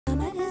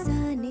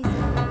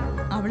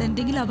അവൾ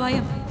എന്തെങ്കിലും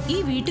അപായം ഈ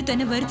വീട്ടിൽ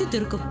തന്നെ വരുത്തി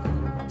തീർക്കും.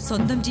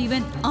 സ്വന്തം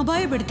ജീവൻ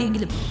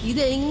അപായപ്പെടുത്തിയെങ്കിലും.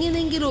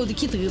 ഇതെങ്ങനെങ്കിലും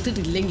ഒതുക്കി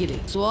തീർത്തിട്ടില്ലെങ്കിൽ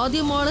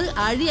സ്വാതിമോള്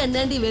അഴി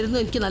അന്നാണ്ടി വരുന്ന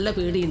എനിക്ക് നല്ല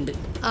പേടിയുണ്ട്.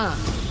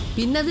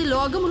 പിന്നത്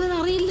ലോകം മുഴുവൻ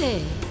അറിയില്ലേ?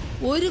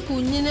 ഒരു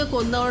കുഞ്ഞിനെ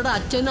കൊന്നവളുടെ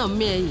അച്ഛനും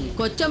അമ്മയായി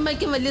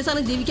കൊച്ചമ്മയ്ക്കും വലിയ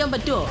സാധനം ജീവിക്കാൻ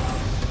പറ്റുമോ?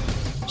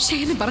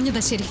 ഷേന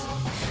പറഞ്ഞതാ ശരി.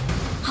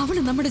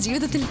 അവള് നമ്മുടെ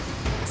ജീവിതത്തിൽ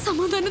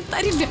സമാധാനം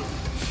തരില്ല.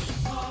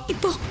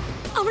 ഇപ്പോ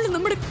അവള്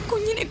നമ്മുടെ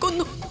കുഞ്ഞിനെ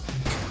കൊന്നു.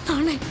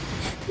 നാളെ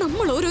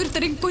നമ്മൾ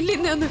ഓരോരുത്തരെയും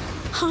കൊല്ലുന്നെന്ന്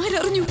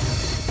ആരറിഞ്ഞു?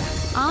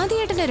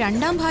 ആദിയേട്ടന്റെ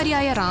രണ്ടാം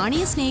ഭാര്യയായ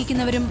റാണിയെ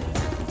സ്നേഹിക്കുന്നവരും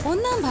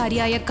ഒന്നാം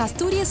ഭാര്യയായ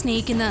കസ്തൂരിയെ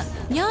സ്നേഹിക്കുന്ന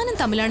ഞാനും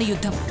തമ്മിലാണ്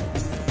യുദ്ധം.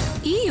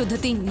 ഈ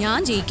യുദ്ധത്തിൽ ഞാൻ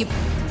ജയിക്കും.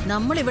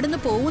 നമ്മൾ ഇവിടുന്ന്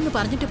പോകുമെന്ന്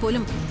പറഞ്ഞിട്ട്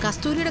പോലും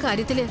കസ്തൂരിയുടെ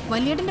കാര്യത്തില്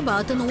വലിയേട്ടന്റെ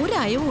ഭാഗത്തുനിന്ന് ഒരു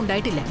അയവും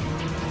ഉണ്ടായിട്ടില്ല.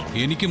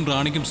 എനിക്കും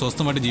റാണിക്കും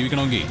സ്വസ്ഥമായിട്ട്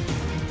ജീവിക്കണമെങ്കിൽ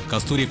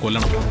കസ്തൂരിയെ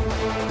കൊല്ലണം.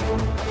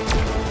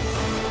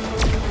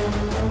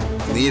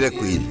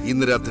 നീലക്കുയിൽ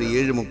ഇന്ന് രാത്രി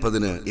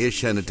 7:30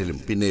 ഏഷ്യാനെറ്റിലും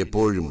പിന്നെ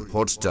എപ്പോഴും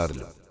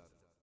ഹോട്ട്സ്റ്റാറിലും.